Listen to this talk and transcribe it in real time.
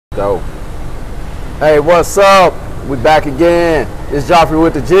go. Hey, what's up? We back again. It's Joffrey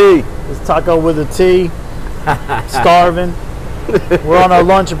with the G. It's Taco with a T. Starving. We're on our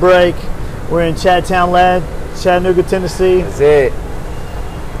lunch break. We're in Chattanooga, Tennessee. That's it.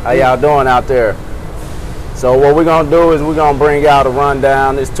 How y'all doing out there? So what we're going to do is we're going to bring y'all the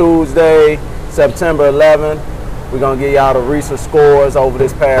rundown. It's Tuesday, September 11th. We're going to give y'all the recent scores over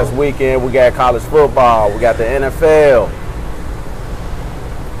this past weekend. We got college football. We got the NFL.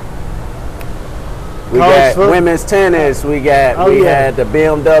 We got women's tennis. We had the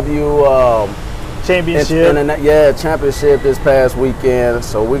BMW championship. Championship this past weekend.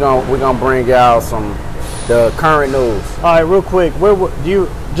 So we're gonna bring y'all the current news. All right, real quick. Where do you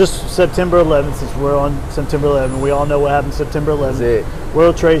just September 11th? Since we're on September 11th, we all know what happened September 11th. That's it.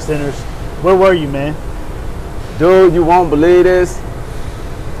 World Trade Centers. Where were you, man? Dude, you won't believe this.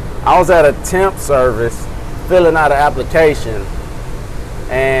 I was at a temp service filling out an application,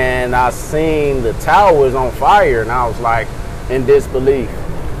 and I seen the towers on fire, and I was like in disbelief.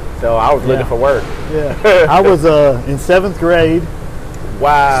 So I was looking for work. Yeah, I was in 7th grade.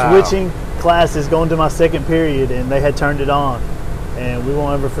 Wow. Switching classes, going to my second period, and they had turned it on, and we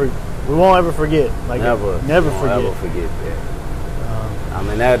won't ever forget. Like never forget that. I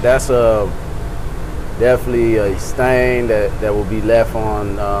mean that's definitely a stain that will be left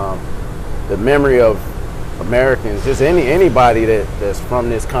on the memory of Americans, just anybody that's from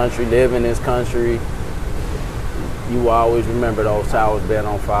this country, live in this country. You will always remember those towers being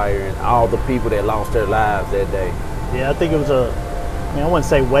on fire and all the people that lost their lives that day. Yeah, I think it was I wouldn't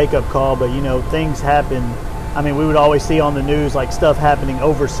say wake-up call, but things happen. I mean, we would always see on the news like stuff happening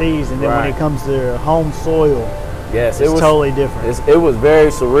overseas, and then when it comes to home soil, yes, it was totally different. It was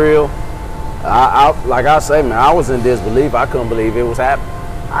very surreal. Like I say, man, I was in disbelief. I couldn't believe it was happening.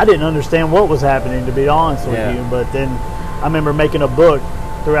 I didn't understand what was happening, to be honest with you. But then I remember making a book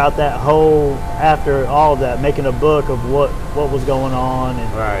throughout that whole, after all of that, making a book of what was going on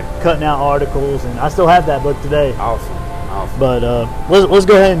and cutting out articles, and I still have that book today. Awesome. But let's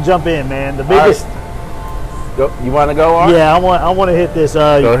go ahead and jump in, man. The biggest. You want to go on? Yeah, I want to hit this.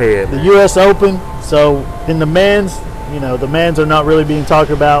 Go ahead. The U.S. Open. So in the men's, the men's are not really being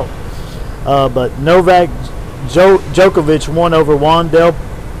talked about. But Novak Djokovic won over Juan Del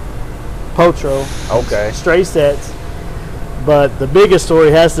Potro. Okay. Straight sets. But the biggest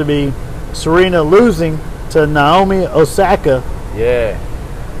story has to be Serena losing to Naomi Osaka. Yeah.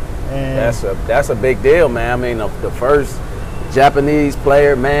 And that's a big deal, man. I mean, the first Japanese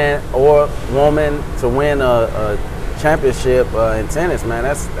player, man or woman, to win a championship in tennis, man.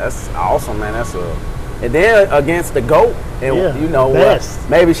 That's awesome, man. And then against the GOAT. And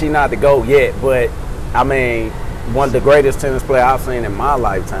maybe she's not the GOAT yet, but I mean, one of the greatest tennis players I've seen in my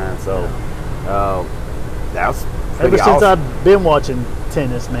lifetime. So that's pretty ever since I've been watching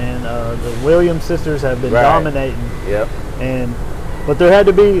tennis, man, the Williams sisters have been dominating. Yep. But there had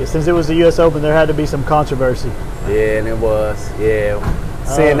to be, since it was the U.S. Open, there had to be some controversy. Yeah, and it was. Yeah,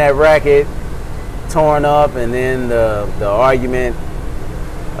 seeing that racket torn up, and then the argument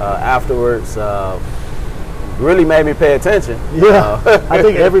afterwards. Really made me pay attention. Yeah, I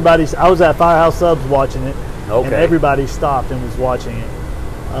think I was at Firehouse Subs watching it, and Okay. everybody stopped and was watching it.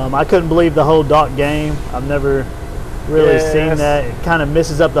 I couldn't believe the whole Doc game. I've never really seen that. It kind of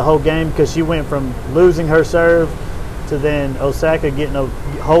messes up the whole game because she went from losing her serve to then Osaka getting a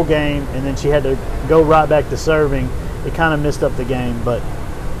whole game, and then she had to go right back to serving. It kind of messed up the game, but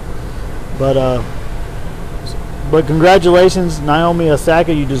congratulations, Naomi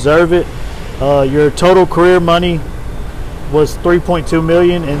Osaka. You deserve it. Your total career money was $3.2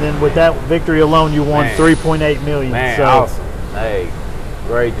 million, and then with that victory alone, you won $3.8 million. Man, so awesome! Hey,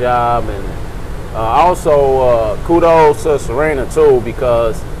 great job, and also kudos to Serena too,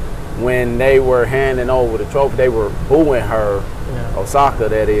 because when they were handing over the trophy, they were booing her, Osaka,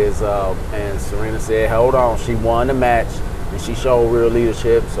 that is, and Serena said, "Hold on, she won the match, and she showed real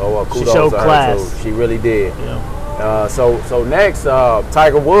leadership." So kudos she showed to her class. too. She really did. Yeah. So next,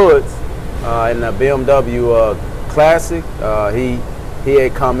 Tiger Woods. In the BMW Classic, he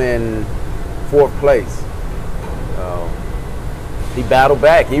had come in 4th place. He battled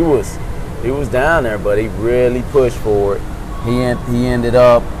back. He was down there, but he really pushed for it. He ended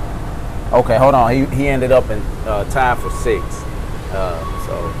up. Okay, hold on. He ended up in tied for 6th.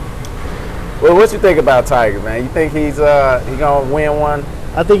 Well, what you think about Tiger, man? You think he gonna win one?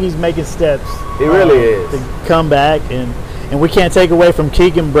 I think he's making steps. He really is to come back, and we can't take away from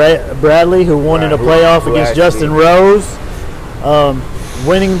Keegan Bradley, who won in a playoff against Justin Rose,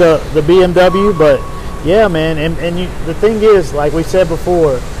 winning the BMW. But yeah, man, and the thing is, like we said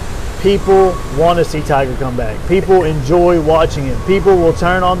before, people want to see Tiger come back. People enjoy watching him. People will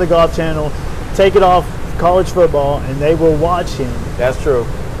turn on the Golf Channel, take it off college football, and they will watch him. That's true.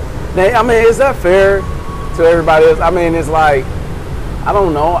 Now, I mean, is that fair to everybody else? I mean, it's like, I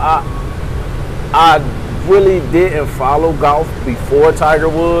don't know. I really didn't follow golf before Tiger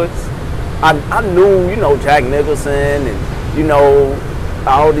Woods. I knew, you know, Jack Nicholson and, you know,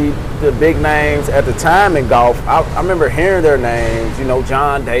 all the big names at the time in golf. I remember hearing their names, you know,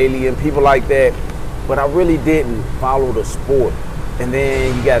 John Daly and people like that, but I really didn't follow the sport. And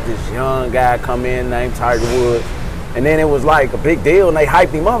then you got this young guy come in named Tiger Woods, and then it was like a big deal, and they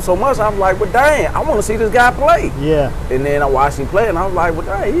hyped him up so much. I was like, well, dang, I want to see this guy play. Yeah. And then I watched him play, and I was like, well,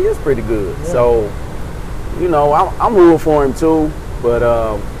 dang, he is pretty good. Yeah. So, you know, I'm rooting for him too, but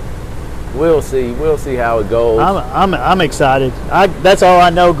we'll see. We'll see how it goes. I'm excited. That's all I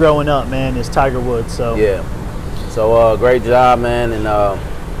know growing up, man, is Tiger Woods. So yeah. So great job, man, and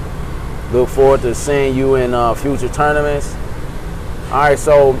look forward to seeing you in future tournaments. All right,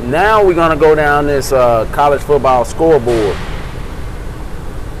 so now we're gonna go down this college football scoreboard.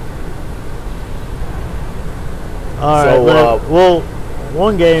 All right. So, well,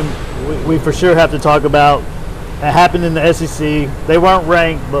 one game we for sure have to talk about. It happened in the SEC. They weren't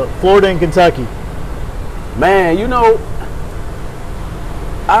ranked, but Florida and Kentucky. Man, you know,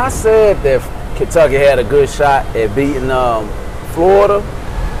 I said that Kentucky had a good shot at beating Florida.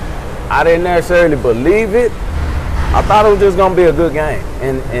 I didn't necessarily believe it. I thought it was just going to be a good game.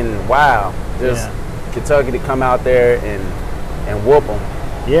 And wow, just Kentucky to come out there and whoop them.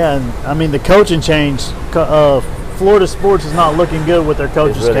 Yeah, and I mean, the coaching change, Florida sports is not looking good with their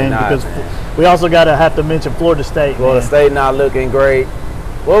coaches really change, not, because man. We also have to mention Florida State. Florida State not looking great.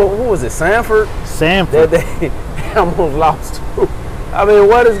 Well, who was it, Sanford? Sanford. They almost lost to. I mean,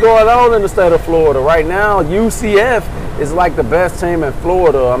 what is going on in the state of Florida right now? UCF is like the best team in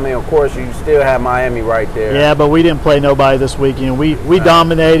Florida. I mean, of course, you still have Miami right there. Yeah, but we didn't play nobody this weekend. We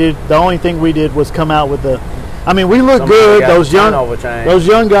dominated. The only thing we did was come out with the. I mean, we looked good. Those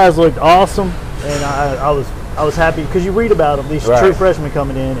young guys looked awesome, and I was happy because you read about them, these true freshmen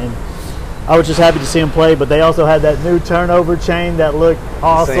coming in, and I was just happy to see them play. But they also had that new turnover chain that looked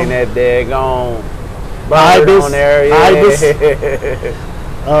awesome. Seen that daggone Ibis on there, yeah.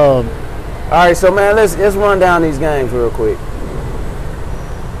 All right, so man, let's run down these games real quick.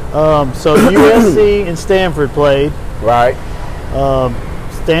 So USC and Stanford played. Right.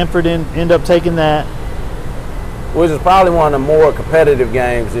 Stanford ended up taking that, which is probably one of the more competitive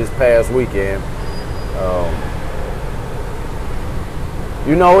games this past weekend.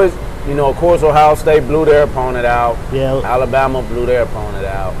 Of course, Ohio State blew their opponent out. Yeah. Alabama blew their opponent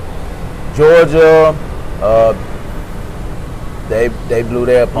out. Georgia, they blew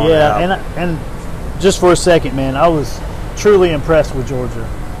their opponent out. Yeah, and just for a second, man, I was truly impressed with Georgia.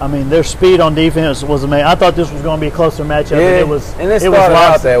 I mean, their speed on defense was amazing. I thought this was going to be a closer matchup. Yeah, and it started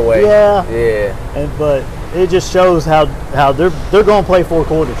out that way. Yeah. Yeah. But it just shows how they're going to play 4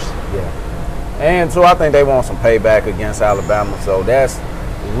 quarters. Yeah. And so I think they want some payback against Alabama. So that's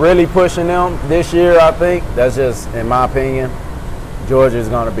really pushing them this year, I think. That's just, in my opinion, Georgia's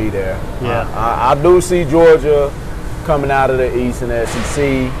going to be there. Yeah. I do see Georgia coming out of the East and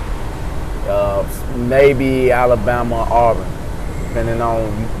SEC, maybe Alabama, Auburn. Depending on,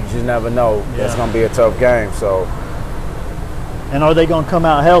 you just never know. Yeah. That's going to be a tough game. So, and are they going to come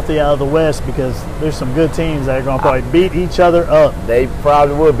out healthy out of the West? Because there's some good teams that are going to probably beat each other up. They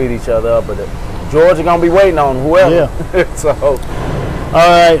probably will beat each other up, but Georgia going to be waiting on whoever. Yeah. So, all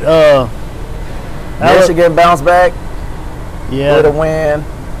right. Michigan bounced back. Yeah. With a win.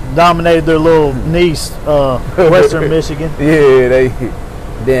 Dominated their little niece, Western Michigan. Yeah, they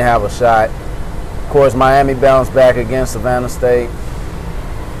didn't have a shot. Of course, Miami bounced back against Savannah State.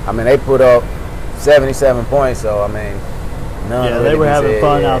 I mean, they put up 77 points, so, I mean, none they were having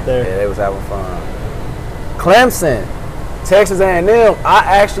fun out there. Yeah, they was having fun. Clemson, Texas A&M, I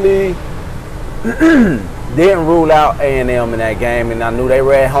actually didn't rule out A&M in that game, and I knew they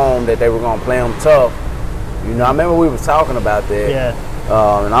were at home, that they were going to play them tough. You know, I remember we were talking about that. Yeah.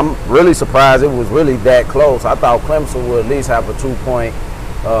 And I'm really surprised it was really that close. I thought Clemson would at least have a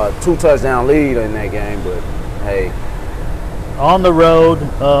 2-touchdown lead in that game, but hey. On the road,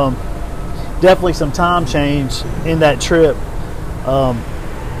 definitely some time change in that trip.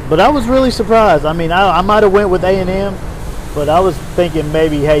 But I was really surprised. I mean, I might have went with A&M, but I was thinking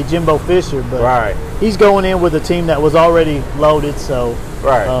maybe, hey, Jimbo Fisher. But he's going in with a team that was already loaded, so.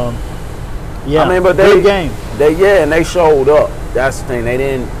 Right. Yeah, I mean, but good game. And they showed up. That's the thing. They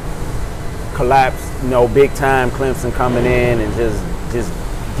didn't collapse, big time Clemson coming in and just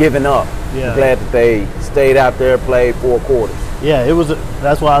giving up. Yeah. I'm glad that they stayed out there, played 4 quarters. Yeah, it was.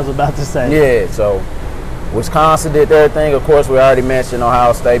 That's what I was about to say. Yeah, so Wisconsin did their thing. Of course, we already mentioned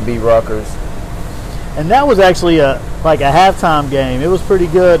Ohio State beat Rutgers. And that was actually like a halftime game. It was pretty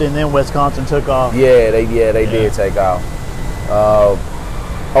good, and then Wisconsin took off. Yeah, they did take off.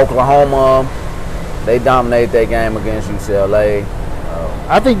 Oklahoma, they dominated that game against UCLA.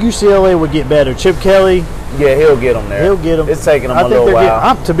 I think UCLA would get better. Chip Kelly. Yeah, he'll get them there. He'll get them. It's taking them a little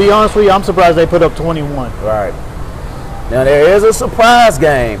while. To be honest with you, I'm surprised they put up 21. Right. Now, there is a surprise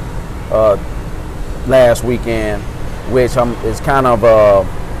game last weekend, which is kind of,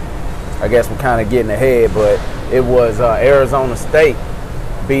 I guess we're kind of getting ahead, but it was Arizona State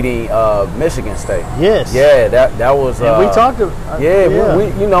beating Michigan State. Yes. Yeah, that was. And we talked about. We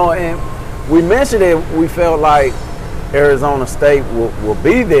you know, and we mentioned it. We felt like Arizona State will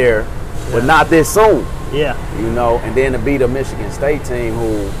be there, but not this soon. Yeah. You know, and then to beat a Michigan State team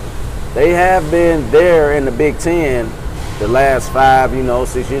who they have been there in the Big Ten the last 5,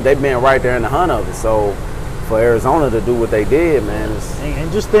 6 years. They've been right there in the hunt of it. So for Arizona to do what they did, man.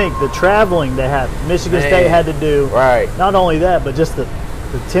 And just think the traveling they had. Michigan State had to do. Right. Not only that, but just the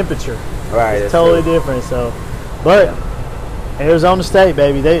temperature. Right. It's totally different. So, but Arizona State,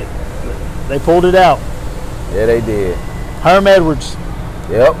 baby, they pulled it out. Yeah, they did. Herm Edwards.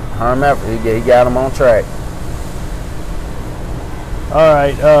 Yep, Herm Edwards. He got them on track. All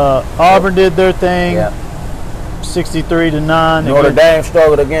right. Auburn did their thing. Yeah. 63-9. Notre Dame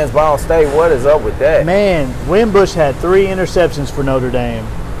struggled against Ball State. What is up with that? Man, Wimbush had 3 interceptions for Notre Dame.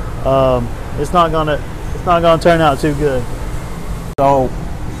 It's not gonna turn out too good.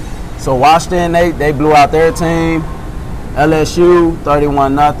 So Washington, they blew out their team. LSU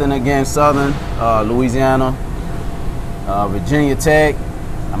 31-0 against Southern Louisiana. Virginia Tech,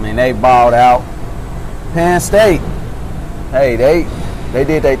 I mean, they balled out. Penn State, hey, they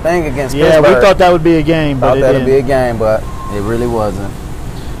did their thing against Pittsburgh. Yeah, we thought that would be a game, but it would be a game, but it really wasn't.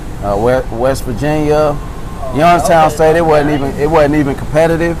 West Virginia, Youngstown State, it wasn't even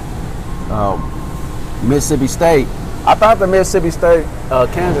competitive. Mississippi State, I thought the Mississippi State,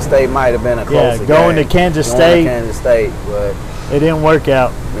 Kansas State might have been a closer game. Going to Kansas State, but it didn't work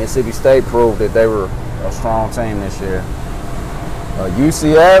out. Mississippi State proved that they were a strong team this year.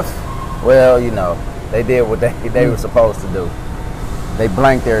 UCF, well, they did what they were supposed to do. They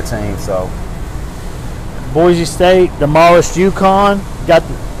blanked their team, so. Boise State demolished UConn. That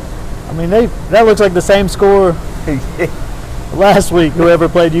looks like the same score last week. Whoever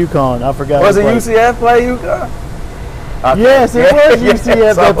played UConn, I forgot. Was it UCF play UConn? Yes, it was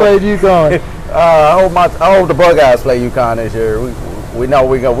UCF that played UConn. I hope the Buckeyes play UConn this year. We know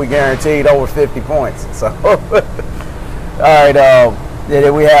we guaranteed over 50 points. So, all right.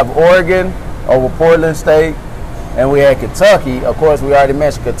 Then we have Oregon over Portland State, and we had Kentucky. Of course, we already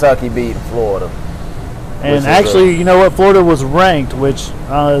mentioned Kentucky beating Florida. And actually, you know what? Florida was ranked, which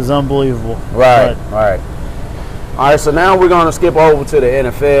is unbelievable. Right. All right. So now we're going to skip over to the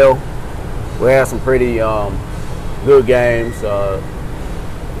NFL. We had some pretty good games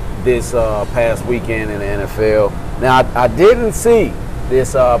this past weekend in the NFL. Now, I didn't see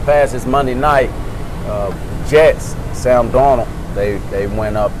this past Monday night. Jets, Sam Darnold, they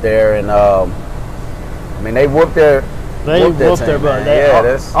went up there and they whooped their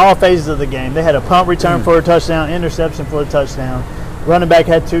butt. All phases of the game. They had a punt return for a touchdown, interception for a touchdown. Running back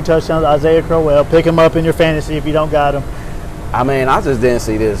had 2 touchdowns. Isaiah Crowell, pick him up in your fantasy if you don't got him. I mean, I just didn't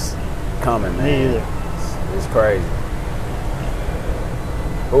see this coming, man. Me either. It's crazy.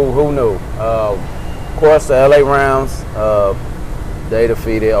 Who knew? Of course, the LA Rams, they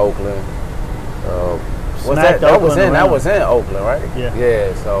defeated Oakland. That was in Oakland, right? Yeah.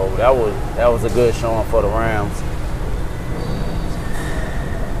 Yeah. So that was a good showing for the Rams.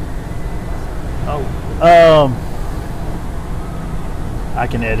 I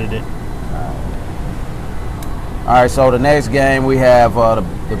can edit it. All right. So the next game we have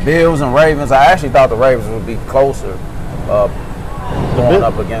the Bills and Ravens. I actually thought the Ravens would be closer going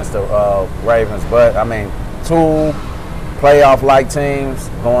up against the Ravens, but I mean, 2 playoff-like teams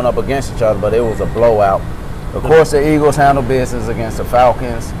going up against each other, but it was a blowout. Of course, the Eagles handled business against the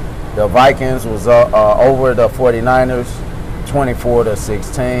Falcons. The Vikings was over the 49ers,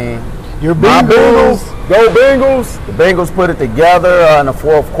 24-16. Your Bengals. Go Bengals. The Bengals put it together in the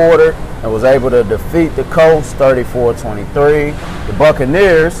 4th quarter and was able to defeat the Colts 34-23. The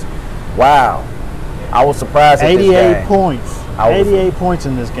Buccaneers, wow. I was surprised at this game. 88 points. 88 points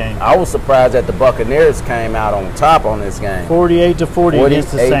in this game. I was surprised that the Buccaneers came out on top on this game. 48-40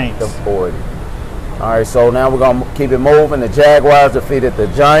 against the Saints. 48-40. All right, so now we're going to keep it moving. The Jaguars defeated the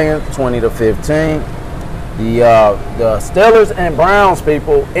Giants 20-15. The Steelers and Browns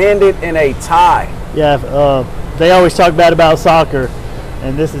people ended in a tie. Yeah, they always talk bad about soccer,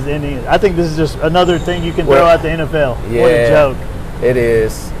 and this is ending. I think this is just another thing you can throw at the NFL. Yeah, what a joke. It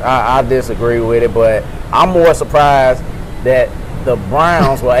is. I disagree with it, but I'm more surprised that the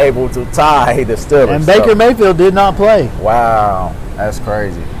Browns were able to tie the Steelers. And Baker Mayfield did not play. Wow, that's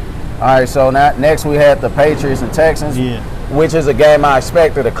crazy. All right, so now next we had the Patriots and Texans, which is a game I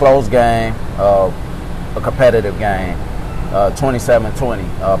expected, a close game, a competitive game,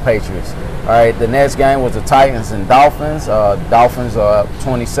 27-20 Patriots. All right, the next game was the Titans and Dolphins. Dolphins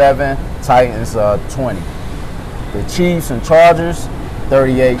 27, Titans 20. The Chiefs and Chargers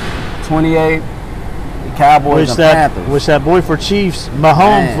 38-28. The Cowboys and Panthers. Which that boy for Chiefs,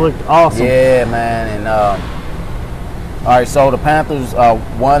 Mahomes, looked awesome. Yeah, man. And all right, so the Panthers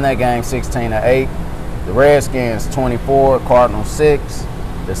won that game 16-8. The Redskins 24, Cardinals 6.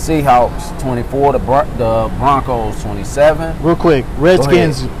 The Seahawks 24, the Broncos 27. Real quick,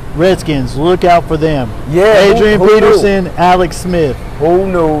 Redskins, look out for them. Yeah, Adrian Peterson, Alex Smith. Who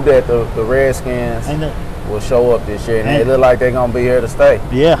knew that the Redskins will show up this year, and they look like they're gonna be here to stay.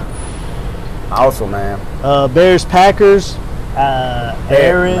 Yeah. Awesome, man. Bears, Packers,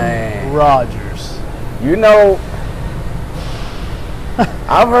 Aaron Rodgers. You know,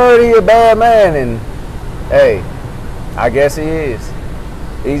 I've heard he's a bad man, and hey, I guess he is.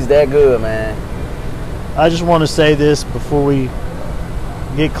 He's that good, man. I just want to say this before we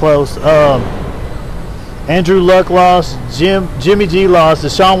get close. Andrew Luck lost, Jimmy G lost,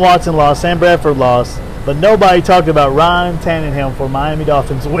 Deshaun Watson lost, Sam Bradford lost, but nobody talked about Ryan Tannehill for Miami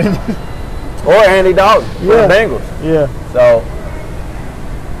Dolphins winning. Or Andy Dalton for the Bengals. Yeah. So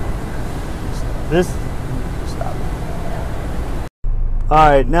stop. All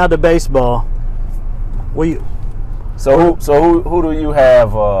right, now to baseball. So who do you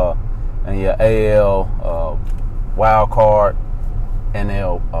have in your AL wild card,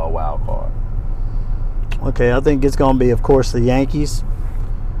 NL wild card? Okay, I think it's going to be, of course, the Yankees,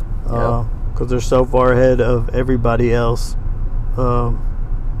 because they're so far ahead of everybody else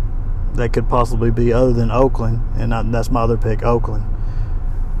that could possibly be, other than Oakland, and that's my other pick, Oakland.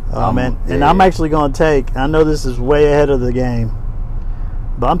 And I'm actually going to take, I know this is way ahead of the game,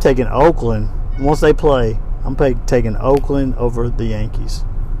 but I'm taking Oakland. Once they play, I'm taking Oakland over the Yankees.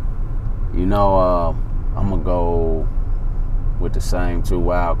 You know, I'm going to go with the same two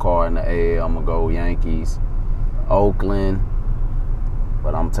wild card in the AL. I'm going to go Yankees, Oakland,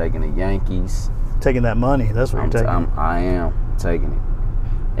 but I'm taking the Yankees. Taking that money. That's what you're taking. I am taking it.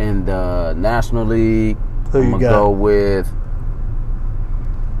 In the National League, I'm going to go with...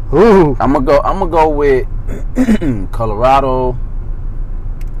 Ooh. I'm gonna go with Colorado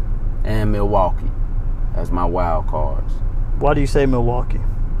and Milwaukee as my wild cards. Why do you say Milwaukee?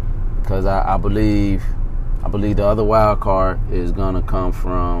 Because I believe the other wild card is gonna come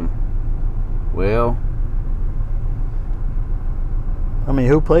from, well, I mean,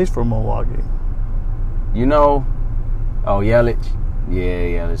 who plays for Milwaukee? You know, Yelich.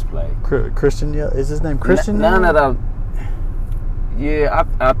 Yeah, Yelich play. Christian Yelich? Is his name Christian? No. Yeah,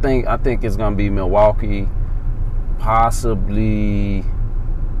 I think it's gonna be Milwaukee, possibly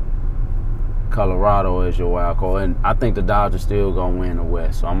Colorado as your wild card, and I think the Dodgers still gonna win the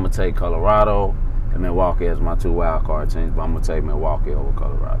West. So I'm gonna take Colorado and Milwaukee as my two wild card teams, but I'm gonna take Milwaukee over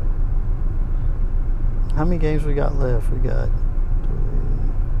Colorado. How many games we got left? We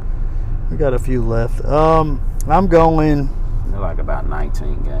got a few left. I'm going. They're like about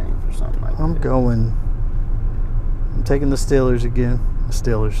 19 games or something like that. I'm taking the Steelers again. The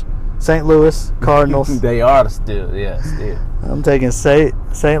Steelers. St. Louis Cardinals. They are still. I'm taking St.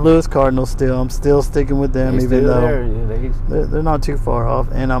 Louis Cardinals still. I'm still sticking with them, even though they're not too far off.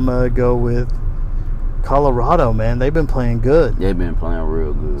 And I'm going to go with Colorado, man. They've been playing good. They've been playing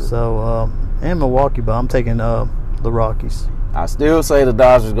real good. So, and Milwaukee, but I'm taking the Rockies. I still say the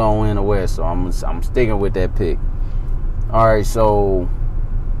Dodgers going to win the West, so I'm sticking with that pick. All right, so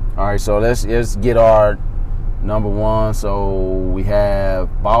let's get our number one. So we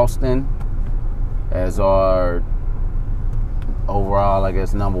have Boston as our overall, I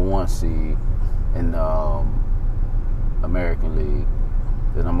guess, number one seed in the American League.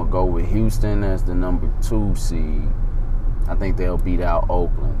 Then I'm going to go with Houston as the number 2 seed. I think they'll beat out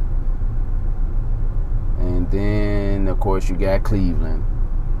Oakland. And then, of course, you got Cleveland,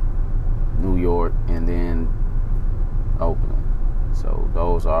 New York, and then Oakland. So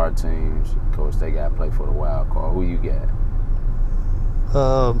those are our teams. Of course, they got to play for the wild card. Who you got?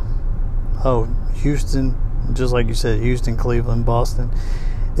 Houston. Just like you said, Houston, Cleveland, Boston.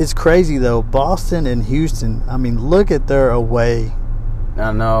 It's crazy, though. Boston and Houston, I mean, look at their away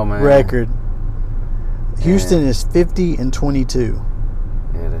I know, man. record. Houston is 50-22.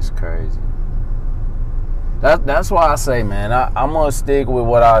 Yeah, that's crazy. That's why I say, man, I'm going to stick with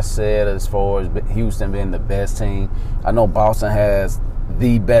what I said as far as Houston being the best team. I know Boston has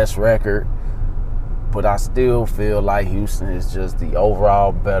the best record, but I still feel like Houston is just the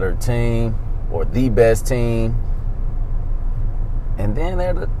overall better team or the best team. And then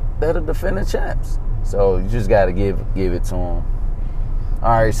they're the defending champs. So you just got to give it to them.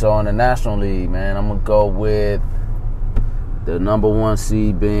 All right, so in the National League, man, I'm going to go with the number 1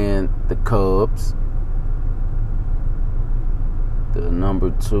 seed being the Cubs. The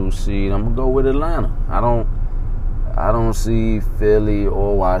number 2 seed, I'm gonna go with Atlanta. I don't see Philly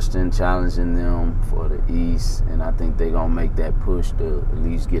or Washington challenging them for the East, and I think they're gonna make that push to at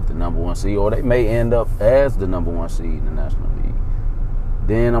least get the number 1 seed, or they may end up as the number 1 seed in the National League.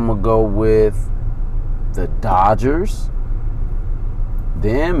 Then I'm gonna go with the Dodgers,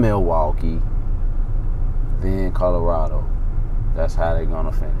 then Milwaukee, then Colorado. That's how they're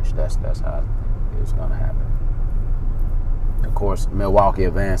gonna finish. That's how it's gonna happen. Of course, Milwaukee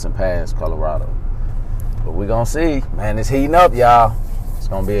advanced and passed Colorado. But we're going to see. Man, it's heating up, y'all. It's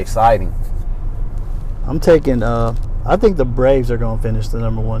going to be exciting. I'm taking, I think the Braves are going to finish the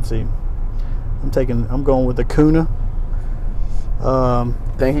number 1 seed. I'm going with Acuna.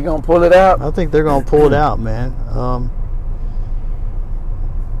 Think he's going to pull it out? I think they're going to pull it out, man.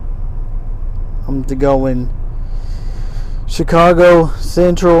 I'm going Chicago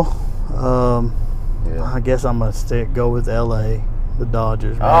Central. I guess I'm going to go with L.A., the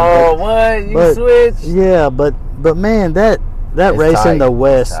Dodgers. Man. Oh, what? You switched? Yeah, but man, that race tight. In the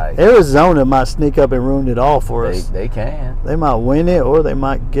West, Arizona might sneak up and ruin it all for us. They can. They might win it, or they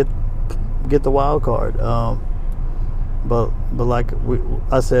might get the wild card. But like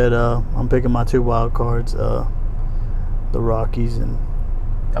I said, I'm picking my 2 wild cards, the Rockies and.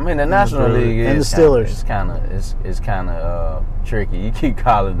 I mean, the National League is and the Steelers. It's kind of tricky. You keep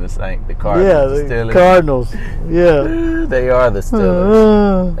calling the Cardinals. Yeah, the Steelers. Cardinals. Yeah, they are the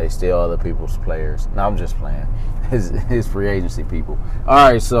Steelers. They still other people's players. No, I'm just playing. His free agency people.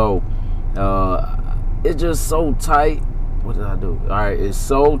 All right, so it's just so tight. What did I do? All right, it's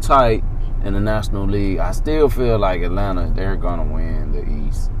so tight in the National League. I still feel like Atlanta, they're gonna win the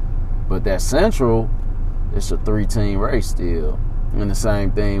East, but that Central, it's a 3-team race still. And the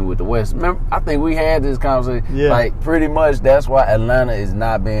same thing with the West. Remember, I think we had this conversation. Yeah. Like, pretty much that's why Atlanta is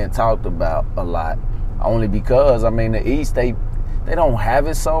not being talked about a lot. Only because, I mean, the East, they don't have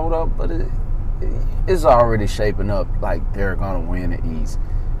it sold up, but it's already shaping up like they're going to win the East.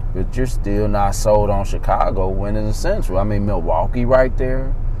 But you're still not sold on Chicago winning the Central. I mean, Milwaukee right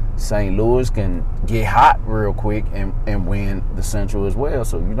there. St. Louis can get hot real quick and win the Central as well.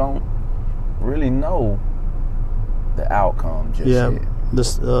 So you don't really know the outcome just yet.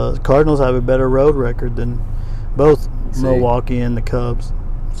 The Cardinals have a better road record than both Milwaukee and the Cubs.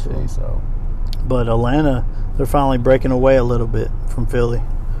 So. But Atlanta, they're finally breaking away a little bit from Philly.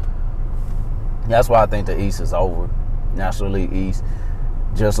 That's why I think the East is over. National League East,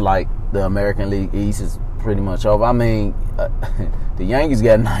 just like the American League East, is pretty much over. I mean, the Yankees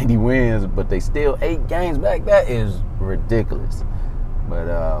got 90 wins, but they still 8 games back. That is ridiculous. But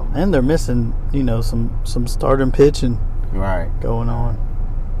and they're missing, some starting pitching going on.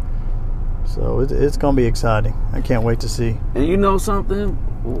 So it's going to be exciting. I can't wait to see. And you know something?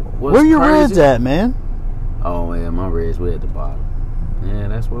 Where are your Reds at, man? Oh, yeah, my Reds, we're at the bottom. Yeah,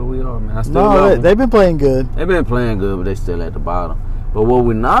 that's where we are, man. They've been playing good. They've been playing good, but they're still at the bottom. But what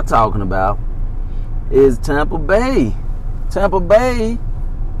we're not talking about is Tampa Bay. Tampa Bay,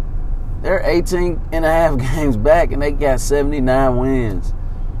 they're 18.5 games back, and they got 79 wins.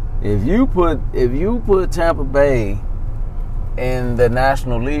 If you put Tampa Bay in the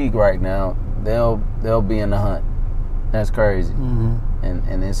National League right now, they'll be in the hunt. That's crazy. Mm-hmm.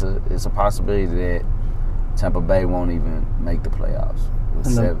 And it's a possibility that Tampa Bay won't even make the playoffs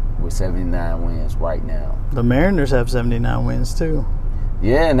with 79 wins right now. The Mariners have 79 wins too.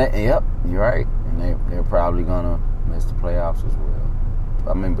 Yeah, yep, you're right. And they're probably gonna miss the playoffs as well.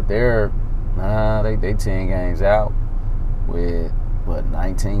 I mean, but they 10 games out with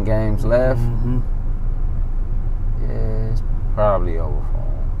 19 games left. Mm-hmm. Yeah, it's probably over for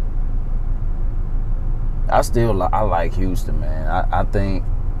them. I like Houston, man. I think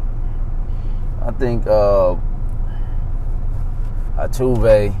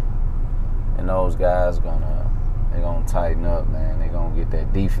Altuve and those guys they're gonna tighten up, man. They're gonna get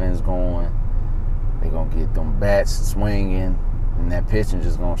that defense going. They're gonna get them bats swinging, and that pitching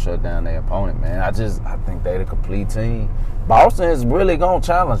just gonna shut down their opponent, man. I think they're the complete team. Boston is really gonna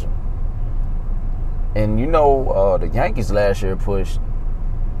challenge them. And the Yankees last year pushed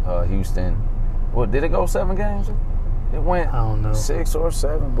Houston What, did it go 7 games? It went, I don't know, 6 or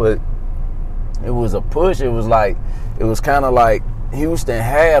 7, but it was a push. It was kind of like Houston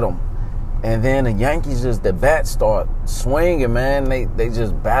had them, and then the Yankees the bats start swinging, man. They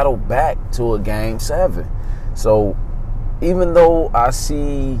just battled back to a game 7. So even though I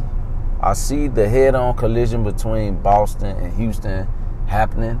see the head-on collision between Boston and Houston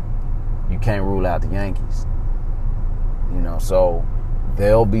happening, you can't rule out the Yankees. So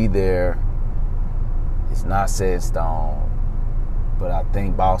they'll be there. It's not set in stone, but I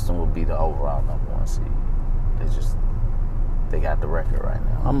think Boston will be the overall #1 seed. They got the record right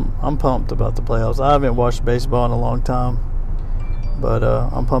now. I'm pumped about the playoffs. I haven't watched baseball in a long time, but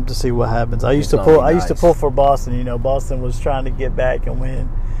I'm pumped to see what happens. I used to pull for Boston. Boston was trying to get back and win,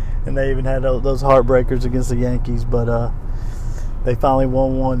 and they even had those heartbreakers against the Yankees, but they finally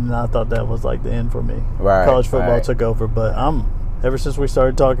won one, and I thought that was like the end for me. Right, college football took over, but ever since we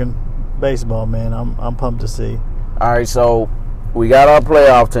started talking baseball, man, I'm pumped to see. All right, so we got our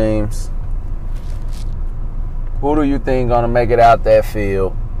playoff teams. Who do you think gonna make it out that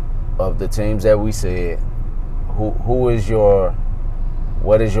field of the teams that we said? What is your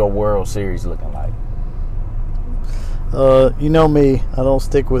World Series looking like? You know me, I don't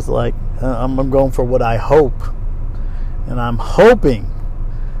stick with I'm going for what I hope, and I'm hoping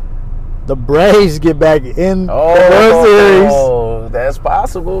the Braves get back in the World Series. Oh, that's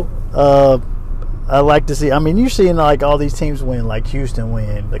possible. I like to see. You're seeing all these teams win, like Houston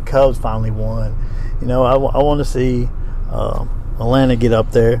win. The Cubs finally won. I want to see Atlanta get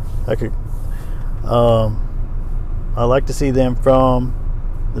up there. I like to see them from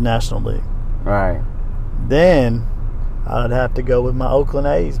the National League. Right. Then I'd have to go with my Oakland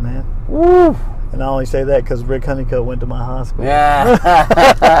A's, man. Woo! And I only say that because Rick Honeycutt went to my high school. Yeah.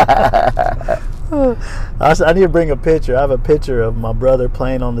 I need to bring a picture. I have a picture of my brother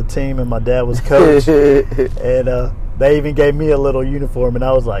playing on the team, and my dad was coach. And they even gave me a little uniform, and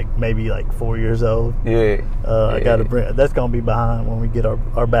I was maybe 4 years old. Yeah. I got to bring. That's gonna be behind when we get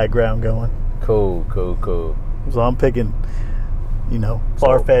our background going. Cool. So I'm picking,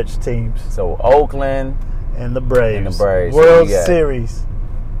 far-fetched teams. So Oakland and the Braves. World Series.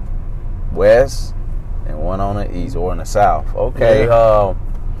 West and one on the East or in the South. Okay. Yeah.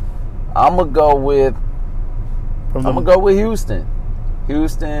 I'm gonna go with Houston.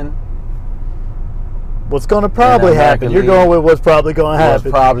 Houston. What's going to probably happen? You're going with what's probably going to happen.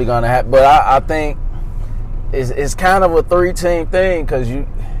 What's probably going to happen. But I think it's kind of a 3-team thing because you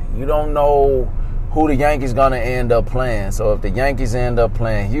don't know who the Yankees going to end up playing. So if the Yankees end up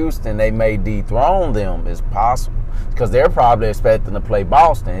playing Houston, they may dethrone them. It's possible because they're probably expecting to play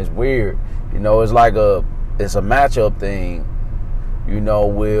Boston. It's weird. It's it's a matchup thing.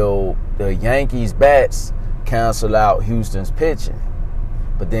 Will the Yankees bats cancel out Houston's pitching?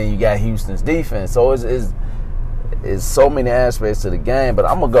 But then you got Houston's defense. So it's so many aspects to the game. But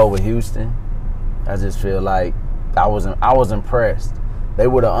I'm gonna go with Houston. I just feel like I was impressed. They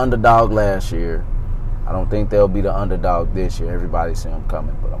were the underdog last year. I don't think they'll be the underdog this year. Everybody see them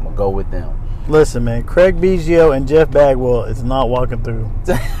coming, but I'm gonna go with them. Listen, man, Craig Biggio and Jeff Bagwell is not walking through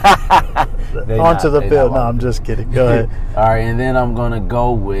onto the field. No, I'm just kidding. Go ahead. All right, and then I'm gonna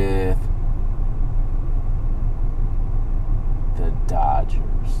go with the Dodgers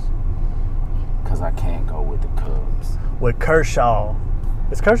because I can't go with the Cubs. With Kershaw.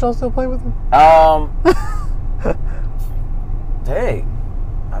 Is Kershaw still playing with him? Dang,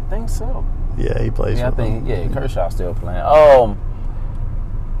 I think so. Yeah, he plays. Yeah, Kershaw's still playing.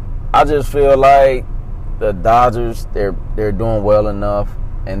 I just feel like the Dodgers, they're doing well enough,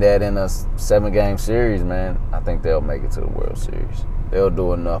 and that in a 7-game series, man, I think they'll make it to the World Series. They'll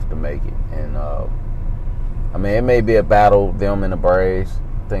do enough to make it, and it may be a battle, them and the Braves.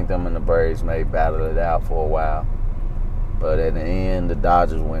 I think them and the Braves may battle it out for a while, but at the end, the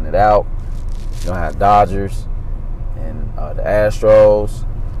Dodgers win it out. You're gonna have Dodgers and the Astros,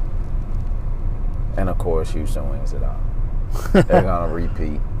 and of course, Houston wins it out. They're gonna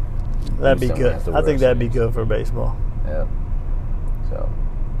repeat. That'd be good. I think that'd be good for baseball. Yeah. So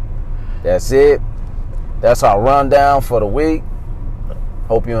that's it. That's our rundown for the week.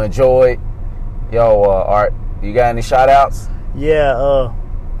 Hope you enjoyed. Yo, Art, you got any shout outs? Yeah,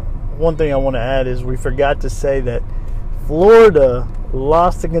 one thing I want to add is we forgot to say that Florida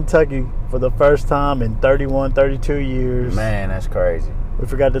lost to Kentucky for the first time in 32 years. Man, that's crazy. We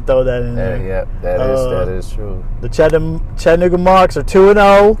forgot to throw that in there. Yeah, that is true. The Chattanooga Mocs are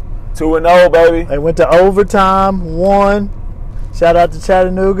 2-0. 2-0, baby. They went to overtime, won. Shout out to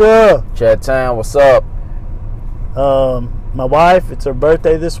Chattanooga. Chat-town, what's up? My wife, it's her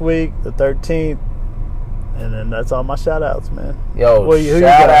birthday this week, the 13th. And then that's all my shout outs, man. Yo,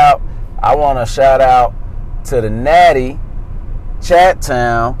 shout out. I want to shout out to the Natty,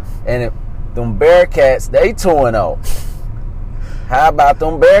 Chattown, and them Bearcats. They 2-0. How about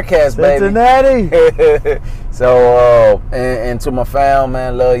them Bearcats, baby? Cincinnati. So, and to my fam,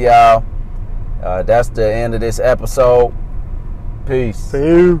 man, love y'all. That's the end of this episode. Peace. See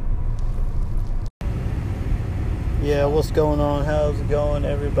you. Yeah, what's going on? How's it going,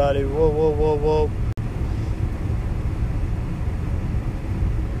 everybody? Whoa.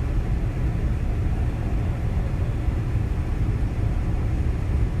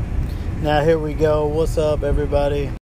 Now here we go. What's up, everybody?